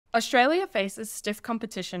Australia faces stiff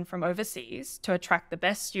competition from overseas to attract the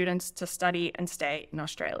best students to study and stay in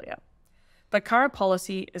Australia. But current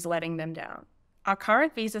policy is letting them down. Our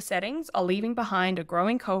current visa settings are leaving behind a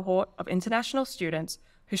growing cohort of international students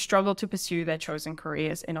who struggle to pursue their chosen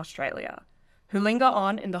careers in Australia, who linger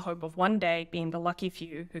on in the hope of one day being the lucky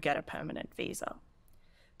few who get a permanent visa.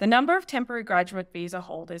 The number of temporary graduate visa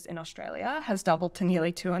holders in Australia has doubled to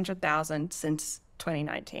nearly 200,000 since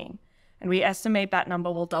 2019. And we estimate that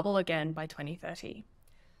number will double again by 2030.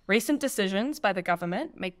 Recent decisions by the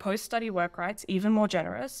government make post-study work rights even more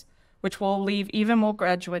generous, which will leave even more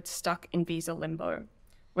graduates stuck in visa limbo,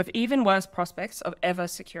 with even worse prospects of ever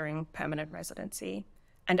securing permanent residency,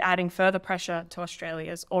 and adding further pressure to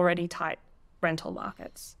Australia's already tight rental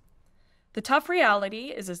markets. The tough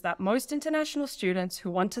reality is that most international students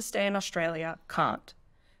who want to stay in Australia can't.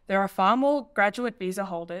 There are far more graduate visa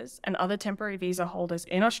holders and other temporary visa holders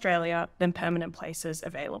in Australia than permanent places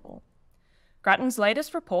available. Grattan's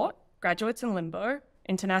latest report, Graduates-in-Limbo,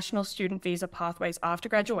 International Student Visa Pathways After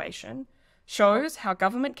Graduation, shows how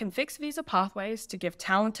government can fix visa pathways to give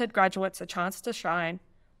talented graduates a chance to shine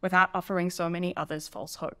without offering so many others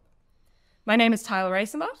false hope. My name is Tyler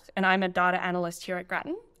Reysenbach, and I'm a data analyst here at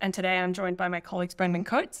Grattan, and today I'm joined by my colleagues Brendan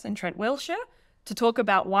Coates and Trent Wiltshire to talk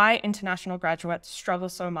about why international graduates struggle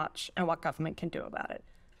so much and what government can do about it.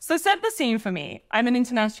 So set the scene for me. I'm an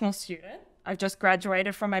international student. I've just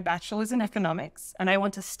graduated from my bachelor's in economics, and I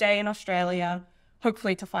want to stay in Australia,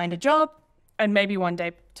 hopefully to find a job, and maybe one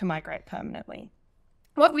day to migrate permanently.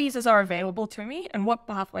 What visas are available to me, and what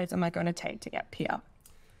pathways am I going to take to get PR?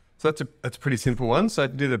 So that's a pretty simple one. So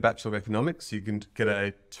to do the Bachelor of Economics, you can get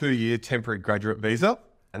a 2-year temporary graduate visa,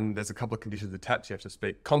 and there's a couple of conditions attached. You have to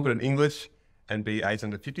speak competent English and be age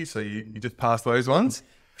under 50, so you just pass those ones.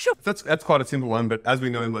 Sure. That's quite a simple one, but as we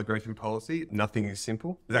know in migration policy, nothing is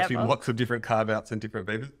simple. There's actually lots of different carve-outs and different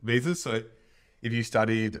visas. So if you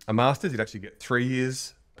studied a master's, you'd actually get 3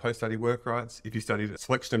 years post-study work rights. If you studied a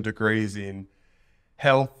selection of degrees in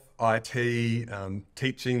health, IT,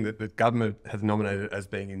 teaching that the government has nominated as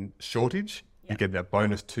being in shortage, you get that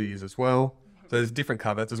bonus 2 years as well. So there's different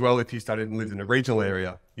carve-outs as well. If you studied and lived in a regional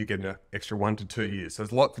area, you get an extra 1 to 2 years. So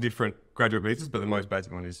there's lots of different graduate visas, but the most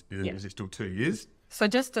basic one is still 2 years. So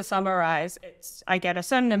just to summarize, I get a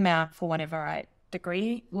certain amount for whatever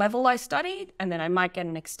degree level I studied, and then I might get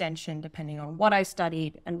an extension depending on what I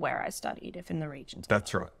studied and where I studied, if in the regions.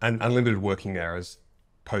 That's right. And unlimited working hours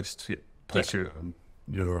post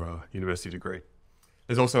your university degree.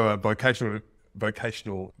 There's also a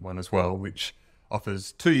vocational one as well, which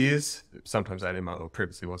offers 2 years, sometimes 18 months, or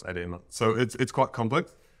previously was 18 months. So it's quite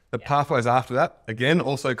complex. The pathways after that, again,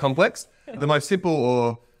 also complex. The most simple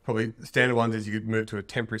or probably standard ones is you could move to a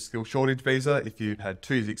temporary skill shortage visa if you had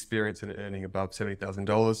 2 years experience and earning above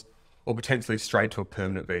 $70,000, or potentially straight to a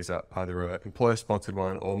permanent visa, either an employer-sponsored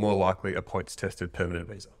one or more likely a points-tested permanent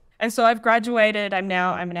visa. And so I've graduated. I'm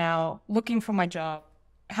now looking for my job.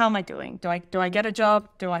 How am I doing? Do I get a job?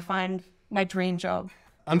 Do I find my dream job?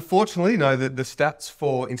 Unfortunately, no, the stats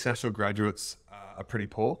for international graduates are pretty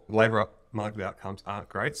poor. Labour market outcomes aren't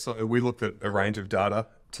great. So we looked at a range of data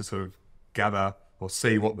to sort of gather or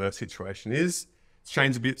see what the situation is. It's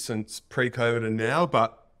changed a bit since pre-COVID and now,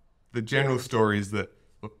 but the general story is that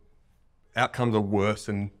outcomes are worse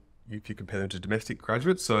than if you compare them to domestic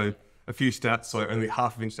graduates. So a few stats, so only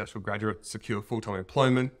half of international graduates secure full-time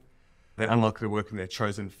employment. They're unlikely to work in their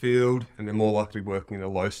chosen field, and they're more likely to be working in a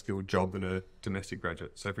low-skilled job than a domestic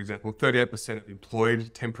graduate. So, for example, 38% of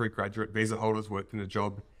employed temporary graduate visa holders worked in a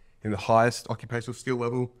job in the highest occupational skill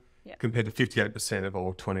level, compared to 58% of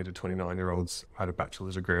all 20 to 29-year-olds who had a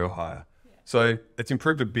bachelor's degree or higher. So it's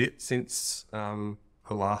improved a bit since the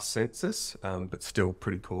last census, but still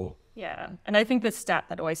pretty poor. Yeah, and I think the stat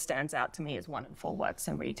that always stands out to me is 1 in 4 works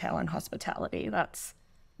in retail and hospitality. That's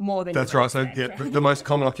more than That's right. So the most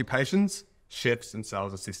common occupations, chefs and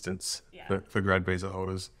sales assistants for grad visa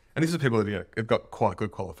holders. And these are people that have got quite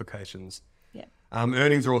good qualifications. Yeah.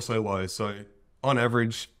 Earnings are also low. So on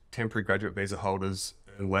average, temporary graduate visa holders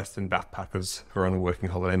earn less than backpackers who are on a working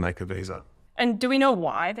holiday maker visa. And do we know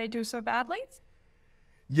why they do so badly?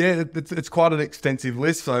 Yeah, it's quite an extensive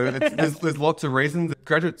list. So there's lots of reasons.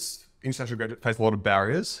 International graduates face a lot of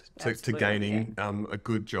barriers to gaining a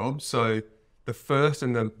good job. So the first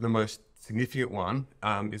and the most significant one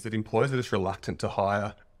is that employers are just reluctant to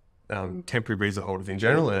hire temporary visa holders in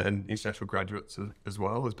general and international graduates as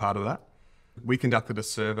well as part of that. We conducted a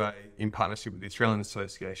survey in partnership with the Australian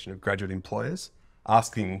Association of Graduate Employers,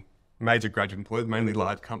 asking major graduate employers, mainly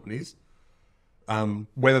large companies,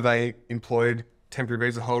 whether they employed temporary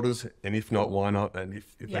visa holders? And if not, why not? And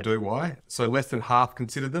if they do, why? So less than half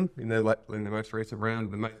considered them in their most recent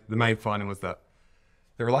round. The main finding was that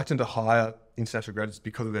they're reluctant to hire international graduates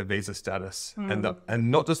because of their visa status.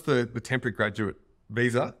 And not just the temporary graduate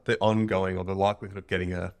visa, the ongoing or the likelihood of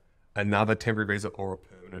getting another temporary visa or a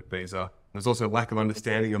permanent visa. There's also a lack of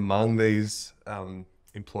understanding among these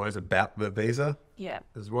employers about the visa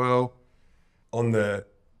as well. On the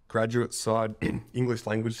graduate side, English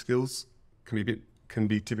language skills can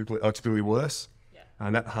be typically worse,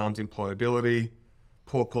 and that harms employability.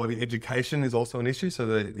 Poor quality education is also an issue. So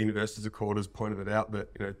the universities of Court has pointed it out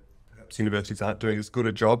that perhaps universities aren't doing as good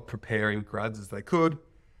a job preparing grads as they could.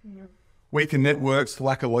 Weaker networks,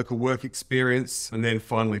 lack of local work experience, and then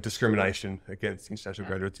finally discrimination against international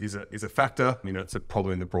graduates is a factor. It's a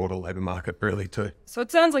problem in the broader labour market really too. So it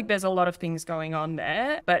sounds like there's a lot of things going on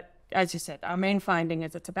there, but as you said, our main finding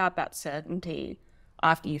is it's about that certainty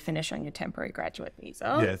after you finish on your temporary graduate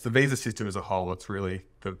visa. Yeah, it's the visa system as a whole that's really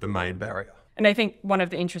the main barrier. And I think one of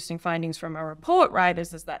the interesting findings from our report, right,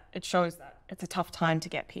 is that it shows that it's a tough time to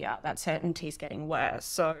get PR. That certainty is getting worse.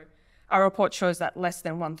 So our report shows that less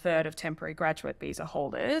than 1/3 of temporary graduate visa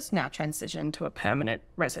holders now transition to a permanent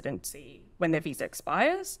residency when their visa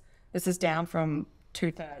expires. This is down from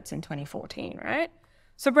 2/3 in 2014, right?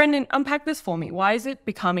 So Brendan, unpack this for me. Why is it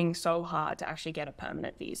becoming so hard to actually get a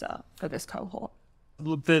permanent visa for this cohort?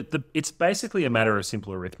 Look, it's basically a matter of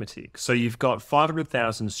simple arithmetic. So you've got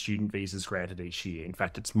 500,000 student visas granted each year. In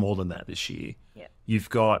fact, it's more than that this year. Yeah. You've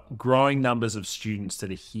got growing numbers of students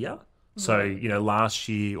that are here. So, last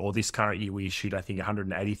year or this current year, we issued, I think,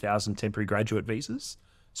 180,000 temporary graduate visas.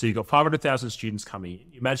 So you've got 500,000 students coming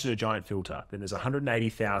in. Imagine a giant filter. Then there's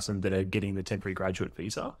 180,000 that are getting the temporary graduate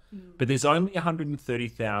visa. But there's only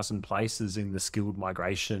 130,000 places in the skilled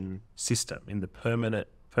migration system, in the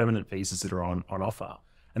permanent visas that are on offer.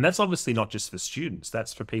 And that's obviously not just for students.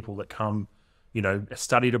 That's for people that come,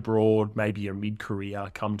 studied abroad, maybe a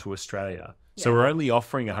mid-career, come to Australia. Yeah. So we're only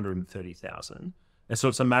offering 130,000. And so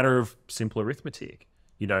it's a matter of simple arithmetic.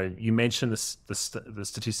 You mentioned the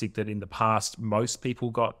statistic that in the past, most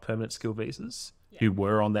people got permanent skilled visas who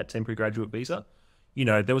were on that temporary graduate visa.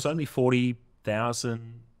 There was only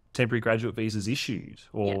 40,000 temporary graduate visas issued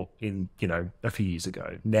in a few years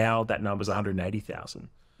ago. Now that number's 180,000.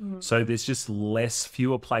 So there's just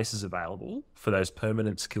fewer places available for those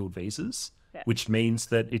permanent skilled visas, which means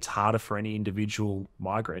that it's harder for any individual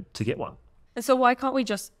migrant to get one. And so why can't we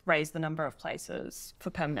just raise the number of places for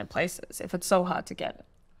permanent places if it's so hard to get it?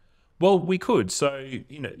 Well, we could. So,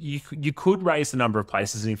 you could raise the number of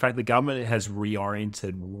places. And in fact, the government has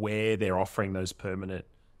reoriented where they're offering those permanent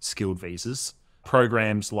skilled visas.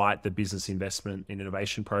 Programs like the Business Investment and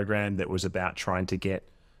Innovation Program that was about trying to get,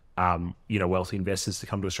 wealthy investors to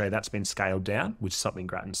come to Australia, that's been scaled down, which is something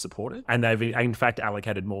Grattan supported. And they've, in fact,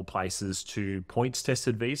 allocated more places to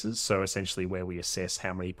points-tested visas. So essentially where we assess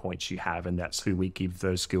how many points you have, and that's who we give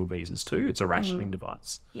those skilled visas to. It's a rationing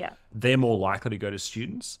device. Yeah. They're more likely to go to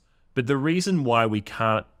students. But the reason why we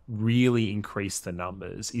can't really increase the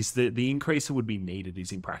numbers is that the increase that would be needed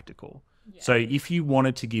is impractical. Yeah. So if you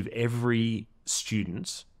wanted to give every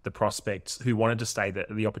student the prospects who wanted to stay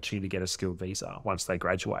the opportunity to get a skilled visa once they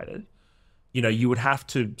graduated, you would have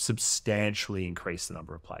to substantially increase the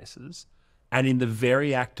number of places. And in the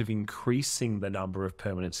very act of increasing the number of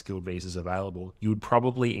permanent skilled visas available, you would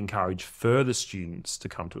probably encourage further students to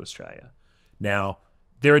come to Australia. Now,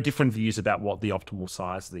 there are different views about what the optimal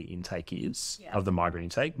size of the intake is, of the migrant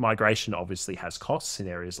intake. Migration obviously has costs in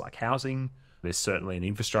areas like housing. There's certainly an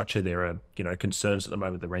infrastructure. There are, concerns at the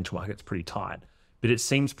moment. The rental market's pretty tight. But it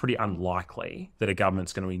seems pretty unlikely that a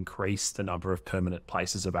government's going to increase the number of permanent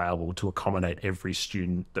places available to accommodate every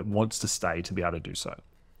student that wants to stay to be able to do so.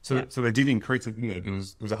 So they did increase it. It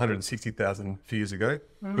was 160,000 a few years ago,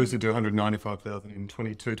 boosted to 195,000 in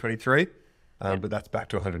 22-23, but that's back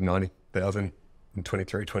to 190,000 in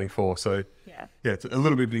 23-24. So it's a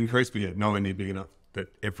little bit of an increase, but nowhere near big enough that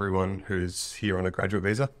everyone who's here on a graduate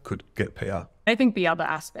visa could get PR. I think the other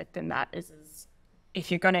aspect in that is if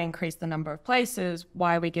you're going to increase the number of places,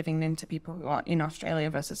 why are we giving them to people who are in Australia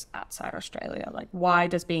versus outside Australia? Like, why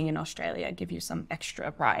does being in Australia give you some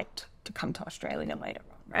extra right to come to Australia later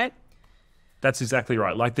on, right? That's exactly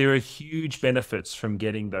right. Like, there are huge benefits from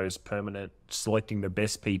getting selecting the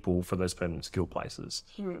best people for those permanent skill places.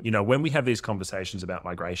 When we have these conversations about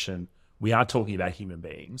migration, we are talking about human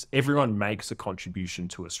beings. Everyone makes a contribution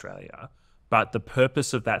to Australia, but the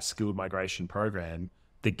purpose of that skilled migration program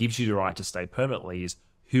that gives you the right to stay permanently is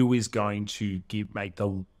who is going to make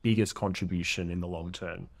the biggest contribution in the long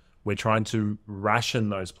term. We're trying to ration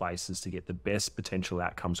those places to get the best potential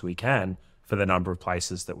outcomes we can for the number of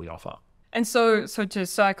places that we offer. And so to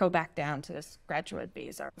circle back down to this graduate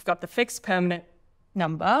visa, we've got the fixed permanent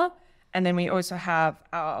number, and then we also have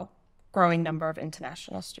our growing number of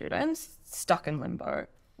international students stuck in limbo.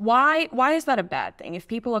 Why is that a bad thing? If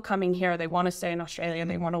people are coming here, they want to stay in Australia,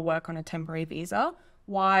 they want to work on a temporary visa,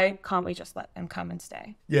 why can't we just let them come and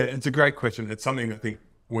stay? Yeah, it's a great question. It's something I think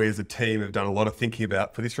we as a team have done a lot of thinking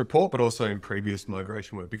about for this report, but also in previous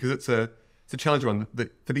migration work, because it's a challenging one.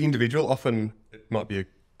 For the individual, often it might be a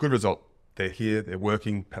good result. They're here, they're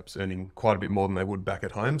working, perhaps earning quite a bit more than they would back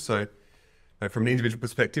at home. So from an individual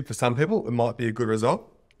perspective, for some people, it might be a good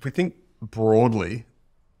result. If we think broadly,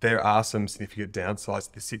 there are some significant downsides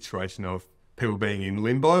to the situation of people being in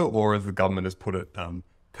limbo, or as the government has put it,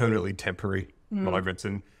 permanently temporary migrants.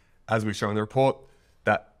 And as we show in the report,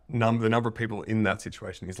 the number of people in that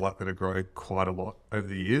situation is likely to grow quite a lot over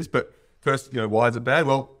the years. But first, why is it bad?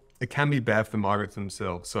 Well, it can be bad for the migrants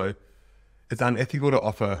themselves. So it's unethical to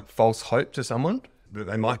offer false hope to someone that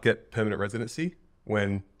they might get permanent residency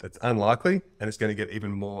when that's unlikely, and it's going to get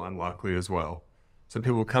even more unlikely as well. So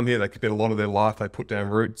people will come here, they spend a lot of their life, they put down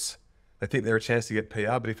roots, they think they're a chance to get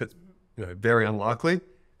PR, but if it's very unlikely,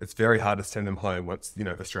 it's very hard to send them home once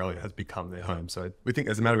Australia has become their home. So we think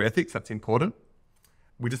as a matter of ethics, that's important.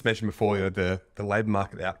 We just mentioned before the labour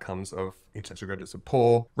market outcomes of international graduates are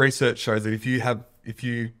poor. Research shows that if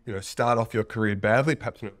you start off your career badly,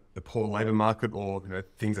 perhaps in a poor labour market, or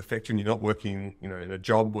things affect you and you're not working in a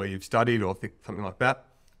job where you've studied or something like that,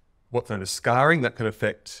 what's known as scarring, that can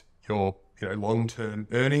affect your long-term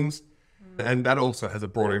earnings. And that also has a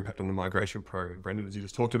broader impact on the migration program. Brendan, as you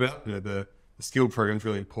just talked about, the skilled program is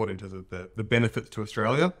really important in terms of the benefits to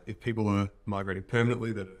Australia. If people are migrating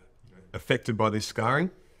permanently that are affected by this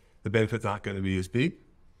scarring, the benefits aren't going to be as big.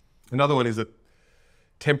 Another one is that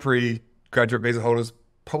temporary graduate visa holders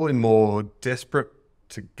probably more desperate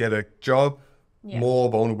to get a job, more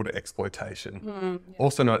vulnerable to exploitation,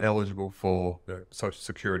 also not eligible for social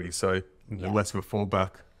security, so less of a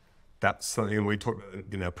fallback. That's something we talked about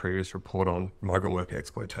in our previous report on migrant worker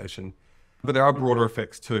exploitation. But there are broader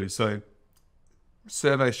effects too. So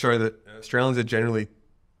surveys show that Australians are generally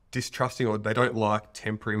distrusting, or they don't like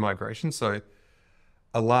temporary migration. So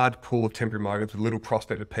a large pool of temporary migrants with little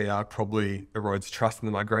prospect of PR probably erodes trust in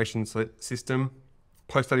the migration system.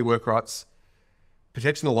 Post-study work rights,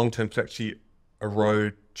 potentially in the long term, to actually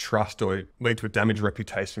erode trust or lead to a damaged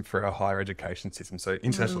reputation for our higher education system. So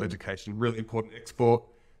international education, really important export.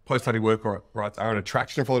 Post-study work rights are an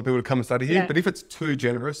attraction for a lot of people to come and study here. But if it's too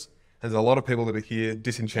generous, there's a lot of people that are here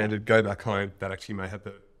disenchanted, go back home, that actually may have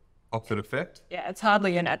the opposite effect. Yeah, it's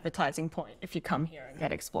hardly an advertising point if you come here and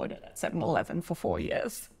get exploited at 7-Eleven for 4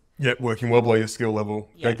 years. Yeah, working well below your skill level.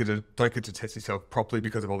 Don't get to test yourself properly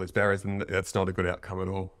because of all these barriers, and that's not a good outcome at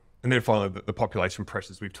all. And then finally, the population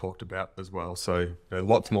pressures we've talked about as well. So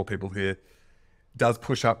lots more people here. It does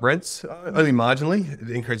push up rents, only marginally. It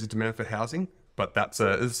increases demand for housing, but that's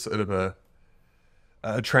sort of a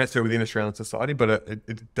transfer within Australian society, but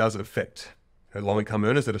it does affect low-income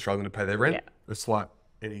earners that are struggling to pay their rent.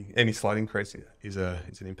 Any slight increase is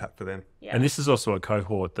an impact for them. And this is also a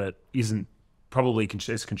cohort that isn't probably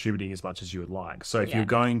as contributing as much as you would like. So if you're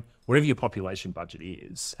going, whatever your population budget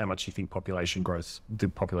is, how much you think the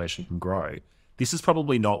population can grow, this is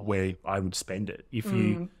probably not where I would spend it. If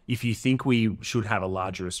you think we should have a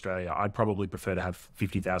larger Australia, I'd probably prefer to have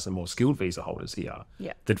 50,000 more skilled visa holders here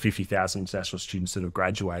than 50,000 international students that have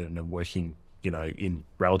graduated and are working, in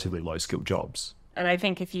relatively low skilled jobs. And I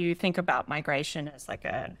think if you think about migration as like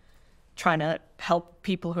trying to help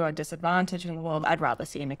people who are disadvantaged in the world, I'd rather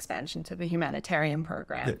see an expansion to the humanitarian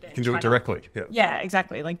program. Yeah, you can do it directly. Yeah,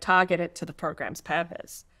 exactly. Like target it to the program's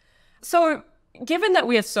purpose. So given that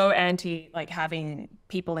we are so anti having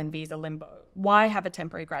people in visa limbo, why have a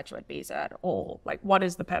temporary graduate visa at all? Like, what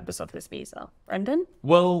is the purpose of this visa? Brendan?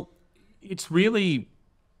 Well, it's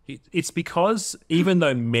because even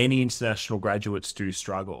though many international graduates do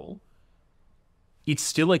struggle, it's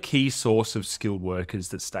still a key source of skilled workers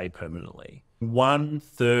that stay permanently.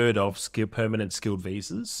 1/3 of permanent skilled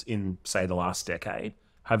visas in, say, the last decade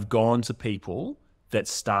have gone to people that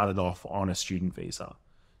started off on a student visa.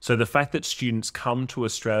 So the fact that students come to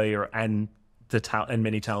Australia and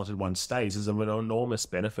many talented ones stays is of an enormous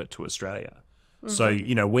benefit to Australia. So,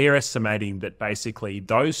 we're estimating that basically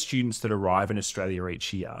those students that arrive in Australia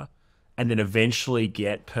each year and then eventually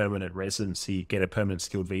get permanent residency, get a permanent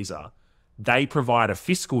skilled visa, they provide a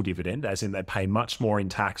fiscal dividend, as in they pay much more in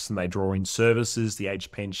tax than they draw in services, the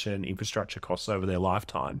age pension, infrastructure costs over their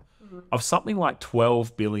lifetime, of something like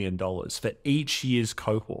 $12 billion for each year's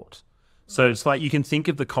cohort. So it's like you can think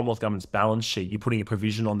of the Commonwealth Government's balance sheet. You're putting a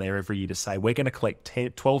provision on there every year to say we're going to collect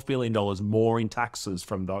 $12 billion more in taxes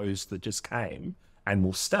from those that just came and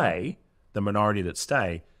will stay, the minority that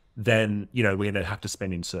stay, than we're going to have to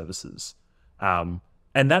spend in services. And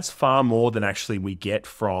that's far more than actually we get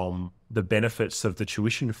from the benefits of the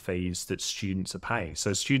tuition fees that students are paying.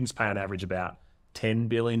 So students pay on average about $10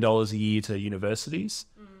 billion a year to universities.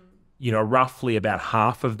 Roughly about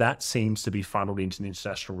half of that seems to be funneled into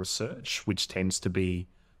international research, which tends to be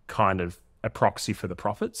kind of a proxy for the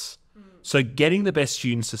profits. So getting the best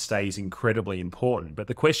students to stay is incredibly important. But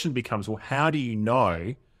the question becomes, well, how do you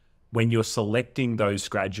know when you're selecting those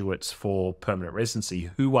graduates for permanent residency,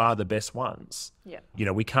 who are the best ones? Yeah.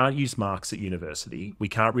 We can't use marks at university. We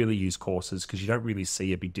can't really use courses because you don't really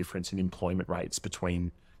see a big difference in employment rates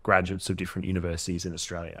between graduates of different universities in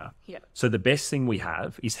Australia. Yeah. So the best thing we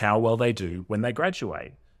have is how well they do when they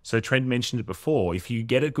graduate. So Trent mentioned it before. If you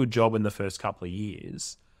get a good job in the first couple of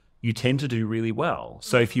years, you tend to do really well.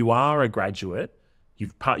 So if you are a graduate,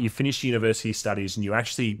 you've finished university studies and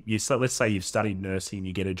let's say you've studied nursing and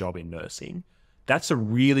you get a job in nursing, that's a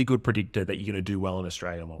really good predictor that you're going to do well in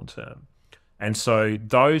Australia long term. And so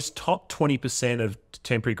those top 20% of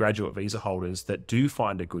temporary graduate visa holders that do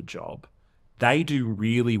find a good job, they do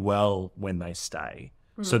really well when they stay.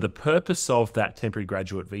 So the purpose of that temporary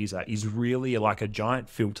graduate visa is really like a giant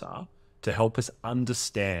filter to help us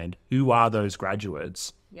understand who are those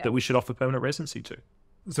graduates that we should offer permanent residency to.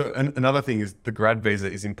 So another thing is the grad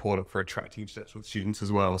visa is important for attracting international students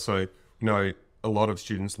as well. So, a lot of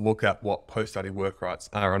students look at what post-study work rights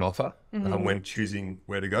are on offer when choosing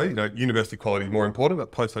where to go. University quality is more important,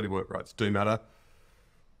 but post-study work rights do matter.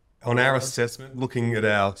 On our assessment, looking at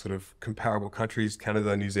our sort of comparable countries,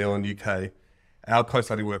 Canada, New Zealand, UK, our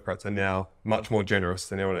post-study work rights are now much more generous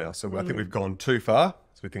than anyone else. So I think we've gone too far,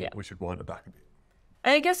 so we think we should wind it back a bit.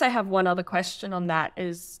 I guess I have one other question on that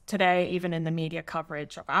is today, even in the media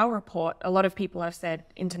coverage of our report, a lot of people have said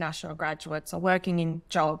international graduates are working in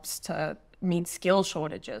jobs to meet skill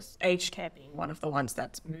shortages, aged care being one of the ones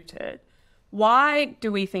that's mooted. Why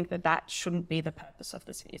do we think that shouldn't be the purpose of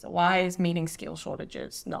this visa? Why is meeting skill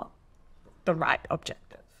shortages not the right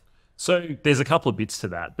objective? So there's a couple of bits to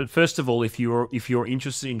that. But first of all, if you're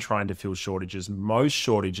interested in trying to fill shortages, most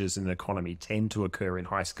shortages in the economy tend to occur in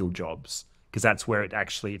high-skilled jobs because that's where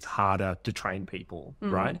it's harder to train people,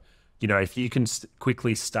 right? If you can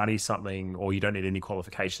quickly study something or you don't need any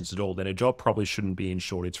qualifications at all, then a job probably shouldn't be in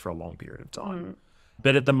shortage for a long period of time.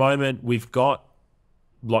 But at the moment, we've got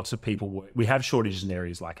lots of people. We have shortages in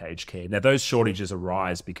areas like aged care. Now, those shortages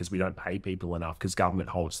arise because we don't pay people enough because government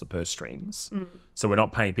holds the purse strings. So we're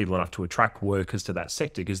not paying people enough to attract workers to that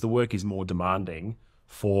sector because the work is more demanding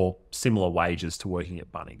for similar wages to working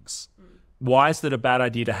at Bunnings. Why is it a bad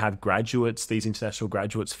idea to have these international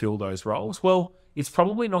graduates, fill those roles? Well, it's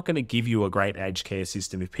probably not going to give you a great aged care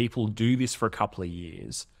system if people do this for a couple of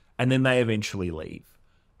years and then they eventually leave.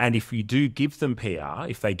 And if you do give them PR,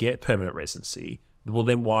 if they get permanent residency, well,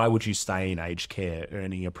 then why would you stay in aged care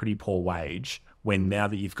earning a pretty poor wage when now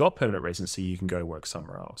that you've got permanent residency, you can go work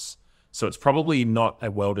somewhere else? So it's probably not a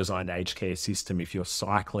well-designed aged care system if you're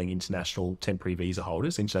cycling international temporary visa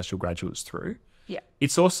holders, international graduates through. Yeah.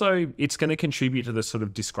 It's going to contribute to the sort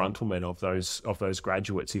of disgruntlement of those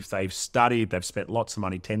graduates if they've studied, they've spent lots of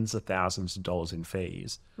money, tens of thousands of dollars in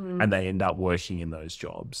fees, and they end up working in those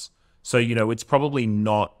jobs. So, it's probably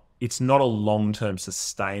not a long-term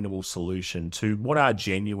sustainable solution to what are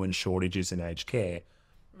genuine shortages in aged care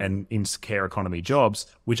and in care economy jobs,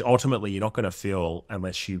 which ultimately you're not going to fill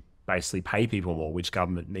unless you basically pay people more, which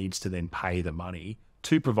government needs to then pay the money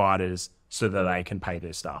to providers so that they can pay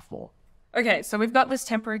their staff more. Okay, so we've got this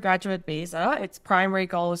temporary graduate visa. Its primary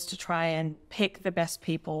goal is to try and pick the best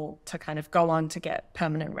people to kind of go on to get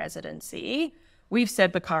permanent residency. We've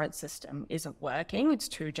said the current system isn't working. It's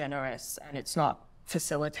too generous and it's not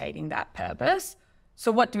facilitating that purpose.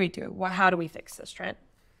 So what do we do? How do we fix this, Trent?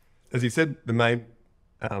 As you said, the main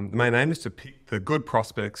aim is to pick the good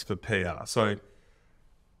prospects for PR. So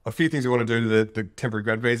a few things we want to do to the temporary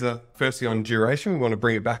grad visa. Firstly, on duration, we want to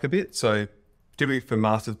bring it back a bit. So typically for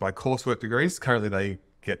masters by coursework degrees, currently they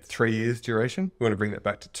get 3 years duration. We want to bring that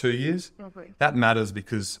back to 2 years. Okay. That matters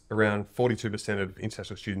because around 42% of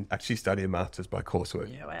international students actually study a masters by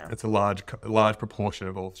coursework. Yeah, wow. It's a large proportion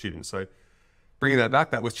of all students. So bringing that back,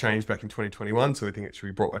 that was changed back in 2021. So we think it should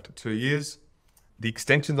be brought back to 2 years. The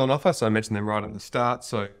extensions on offer, so I mentioned them right at the start.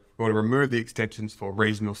 So we want to remove the extensions for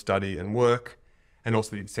regional study and work, and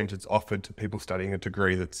also the extensions offered to people studying a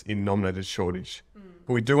degree that's in nominated shortage.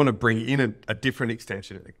 But we do want to bring in a different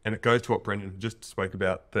extension, and it goes to what Brendan just spoke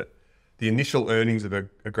about, that the initial earnings of a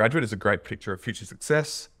graduate is a great picture of future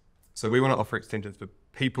success. So we want to offer extensions for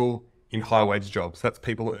people in high wage jobs. That's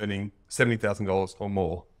people earning $70,000 or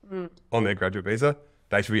more on their graduate visa.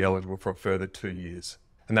 They should be eligible for a further 2 years.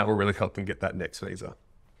 And that will really help them get that next visa.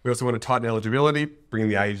 We also want to tighten eligibility, bring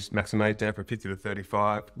the maximum age down from 50 to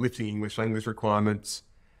 35, lifting English language requirements,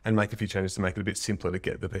 and make a few changes to make it a bit simpler to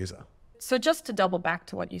get the visa. So just to double back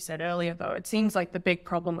to what you said earlier, though, it seems like the big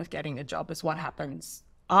problem with getting a job is what happens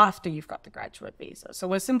after you've got the graduate visa. So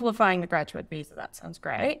we're simplifying the graduate visa. That sounds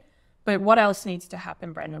great. But what else needs to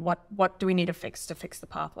happen, Brendan? What do we need to fix the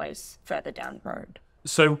pathways further down the road?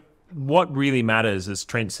 So what really matters, as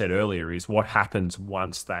Trent said earlier, is what happens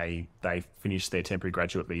once they finish their temporary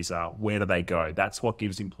graduate visa. Where do they go? That's what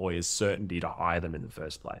gives employers certainty to hire them in the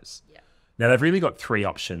first place. Yeah. Now, they've really got three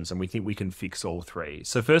options, and we think we can fix all three.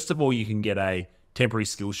 So first of all, you can get a temporary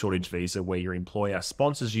skill shortage visa where your employer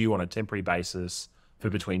sponsors you on a temporary basis for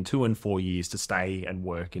between 2 and 4 years to stay and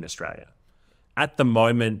work in Australia. At the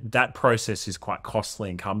moment, that process is quite costly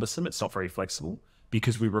and cumbersome. It's not very flexible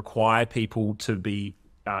because we require people to be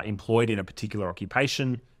employed in a particular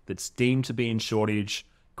occupation that's deemed to be in shortage.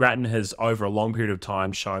 Grattan has, over a long period of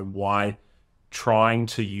time, shown why trying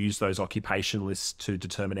to use those occupation lists to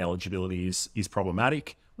determine eligibility is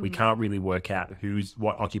problematic. We can't really work out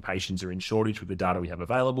what occupations are in shortage with the data we have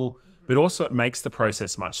available, but also it makes the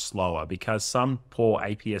process much slower because some poor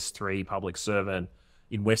APS3 public servant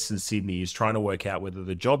in Western Sydney is trying to work out whether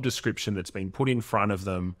the job description that's been put in front of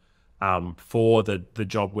them for the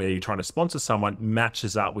job where you're trying to sponsor someone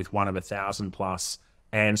matches up with one of 1,000 plus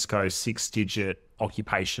ANSCO 6-digit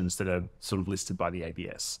occupations that are sort of listed by the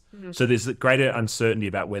ABS. So there's a greater uncertainty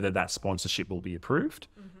about whether that sponsorship will be approved.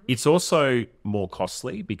 It's also more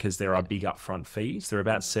costly because there are big upfront fees. They're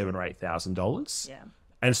about $7,000 or $8,000. Yeah.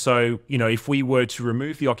 And so, if we were to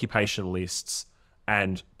remove the occupation lists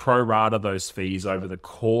and pro rata those fees over the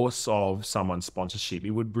course of someone's sponsorship,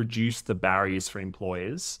 it would reduce the barriers for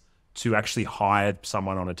employers to actually hire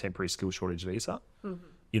someone on a temporary skill shortage visa.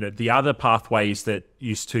 The other pathways that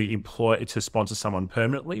used to sponsor someone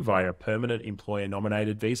permanently via a permanent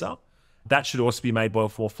employer-nominated visa, that should also be made more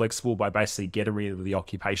flexible by basically getting rid of the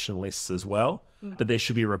occupation lists as well. But there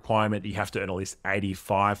should be a requirement that you have to earn at least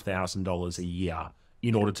 $85,000 a year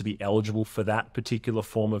in order to be eligible for that particular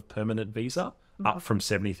form of permanent visa, up from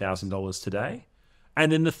 $70,000 today.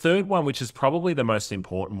 And then the third one, which is probably the most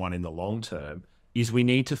important one in the long term, is we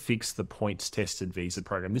need to fix the points-tested visa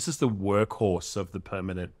program. This is the workhorse of the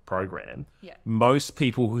permanent program. Yeah. Most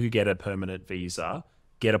people who get a permanent visa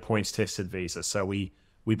get a points-tested visa. So we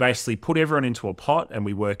basically put everyone into a pot and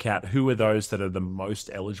we work out who are those that are the most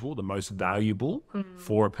eligible, the most valuable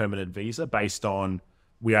for a permanent visa based on,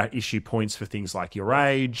 we issue points for things like your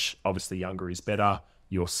age, obviously younger is better,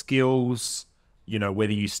 your skills,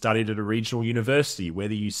 whether you studied at a regional university,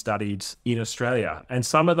 whether you studied in Australia. And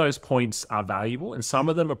some of those points are valuable and some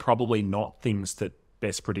of them are probably not things that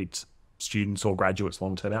best predict students or graduates'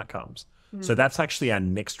 long-term outcomes. So that's actually our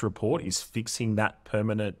next report, is fixing that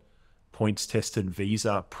permanent points-tested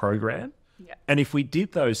visa program. Yeah. And if we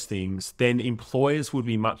did those things, then employers would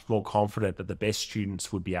be much more confident that the best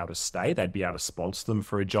students would be able to stay. They'd be able to sponsor them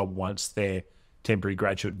for a job once their temporary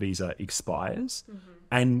graduate visa expires.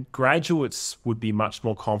 And graduates would be much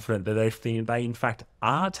more confident that if they in fact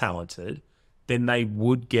are talented, then they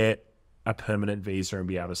would get a permanent visa and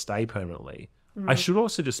be able to stay permanently. I should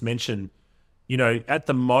also just mention, at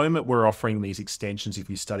the moment we're offering these extensions if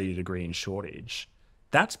you study a degree in shortage.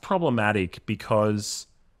 That's problematic because,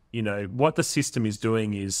 what the system is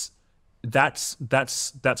doing is that's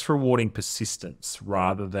rewarding persistence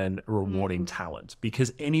rather than rewarding talent,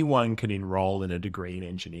 because anyone can enroll in a degree in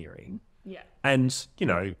engineering. Yeah. And,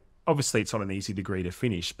 obviously it's not an easy degree to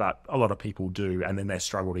finish, but a lot of people do, and then they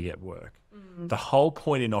struggle to get work. The whole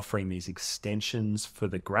point in offering these extensions for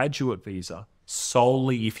the graduate visa,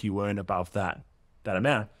 solely if you earn above that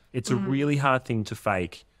amount, it's a really hard thing to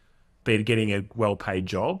fake, be getting a well-paid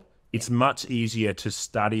job. It's much easier to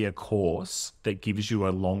study a course that gives you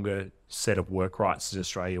a longer set of work rights in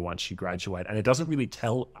Australia once you graduate. And it doesn't really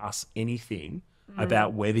tell us anything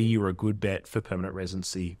about whether you're a good bet for permanent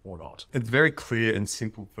residency or not. It's very clear and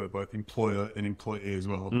simple for both employer and employee as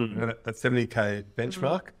well. That 70K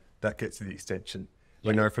benchmark, that gets to the extension.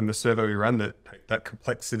 We know from the survey we ran that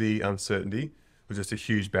complexity, uncertainty was just a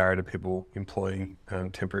huge barrier to people employing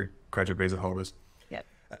temporary graduate visa holders. Yep.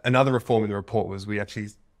 Another reform in the report was we actually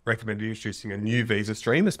recommended introducing a new visa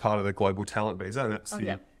stream as part of the global talent visa, and that's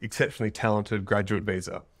the exceptionally talented graduate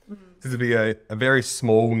visa. This would be a very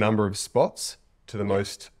small number of spots to the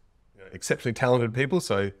most exceptionally talented people,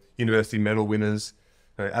 so university medal winners,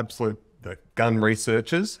 absolute gun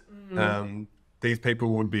researchers. These people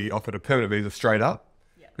would be offered a permanent visa straight up,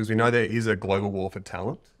 Because we know there is a global war for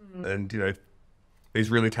talent. And, you know, these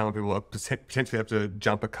really talented people are potentially have to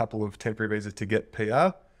jump a couple of temporary visas to get PR.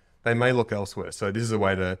 They may look elsewhere. So this is a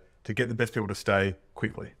way to get the best people to stay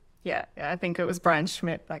quickly. Yeah, I think it was Brian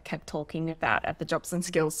Schmidt that kept talking about at the Jobs and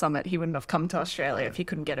Skills Summit. He wouldn't have come to Australia if he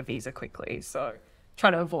couldn't get a visa quickly. So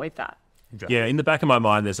try to avoid that. Exactly. Yeah, in the back of my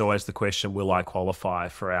mind, there's always the question, will I qualify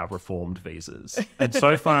for our reformed visas? And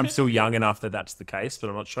so far, I'm still young enough that that's the case, but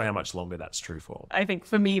I'm not sure how much longer that's true for. I think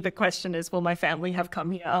for me, the question is, will my family have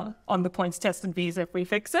come here on the points tested visa if we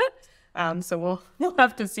fix it? So we'll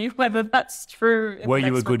have to see whether that's true. Were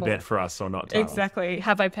you a good bet for us or not, Tyler? Exactly.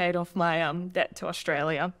 Have I paid off my debt to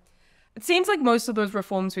Australia? It seems like most of those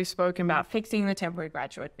reforms we've spoken about, fixing the temporary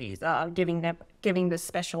graduate visa, giving the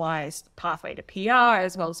specialised pathway to PR,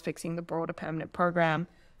 as well as fixing the broader permanent program,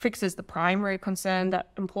 fixes the primary concern that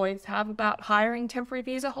employers have about hiring temporary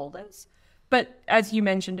visa holders. But as you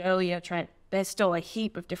mentioned earlier, Trent, there's still a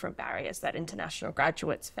heap of different barriers that international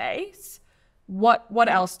graduates face. What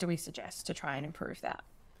else do we suggest to try and improve that?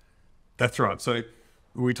 That's right. So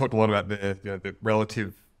we talked a lot about the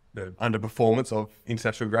relative underperformance of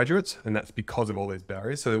international graduates, and that's because of all these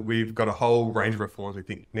barriers. So we've got a whole range of reforms we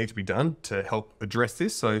think need to be done to help address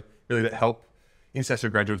this. So really to help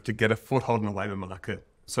international graduates to get a foothold in the labour market.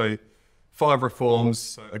 So 5 reforms,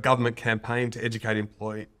 so a government campaign to educate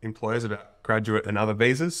employers about graduate and other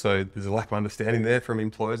visas. So there's a lack of understanding there from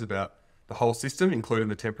employers about the whole system, including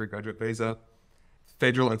the temporary graduate visa.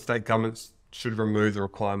 Federal and state governments should remove the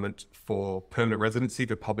requirement for permanent residency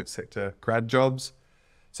for public sector grad jobs.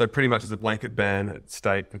 So pretty much there's a blanket ban at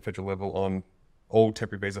state and federal level on all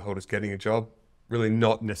temporary visa holders getting a job. Really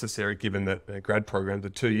not necessary given that grad programs are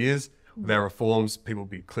 2 years. With our reforms, people will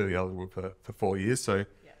be clearly eligible for 4 years. So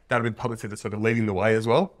that'll be the public sector sort of leading the way as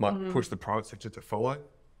well, might push the private sector to follow.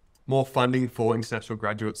 More funding for international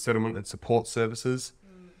graduate settlement and support services.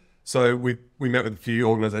 So we met with a few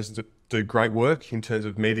organisations that do great work in terms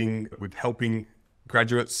of meeting with helping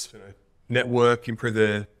graduates network, improve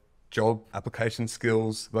their job application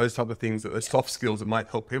skills, those type of things, those soft skills that might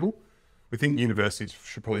help people. We think universities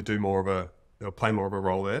should probably play more of a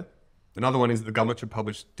role there. Another one is that the government should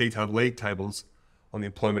publish detailed league tables on the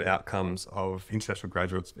employment outcomes of international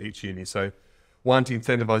graduates at each uni. So one, to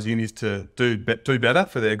incentivise unis to do better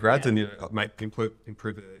for their grads and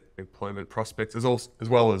improve their employment prospects, as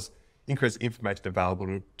well as increase information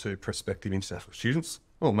available to prospective international students.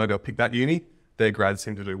 Well, maybe I'll pick that uni. Their grads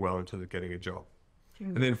seem to do well in terms of getting a job.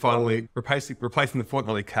 And then finally, replacing the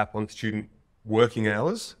fortnightly cap on student working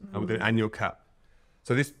hours with an annual cap.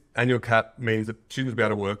 So this annual cap means that students will be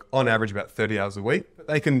able to work on average about 30 hours a week, but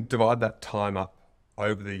they can divide that time up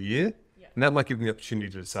over the year. And that might give them the opportunity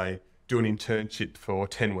to, say, do an internship for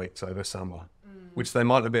 10 weeks over summer, which they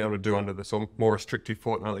might not be able to do under the sort of more restrictive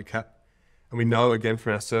fortnightly cap. And we know, again,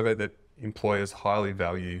 from our survey that employers highly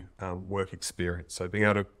value work experience. So being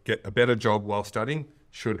able to get a better job while studying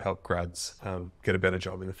should help grads get a better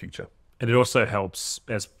job in the future. And it also helps,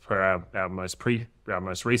 as per our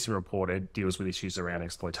most recent report, it deals with issues around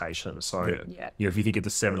exploitation. So, if you think of the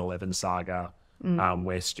 7-Eleven saga,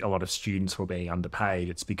 where a lot of students were being underpaid,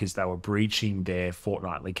 it's because they were breaching their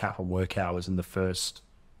fortnightly cap on work hours in the first,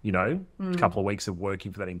 couple of weeks of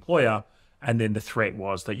working for that employer. And then the threat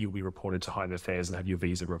was that you'll be reported to Home Affairs and have your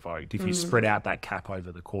visa revoked. If you spread out that cap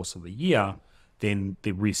over the course of the year, then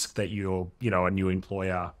the risk that a new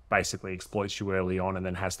employer basically exploits you early on and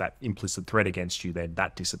then has that implicit threat against you, then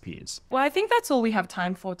that disappears. Well, I think that's all we have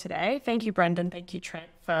time for today. Thank you, Brendan. Thank you, Trent,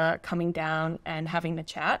 for coming down and having the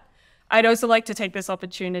chat. I'd also like to take this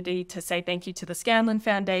opportunity to say thank you to the Scanlon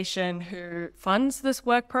Foundation, who funds this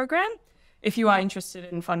work program. If you are interested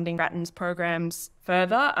in funding Grattan's programs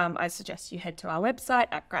further, I suggest you head to our website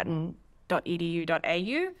at grattan.edu.au.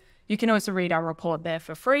 You can also read our report there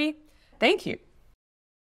for free. Thank you.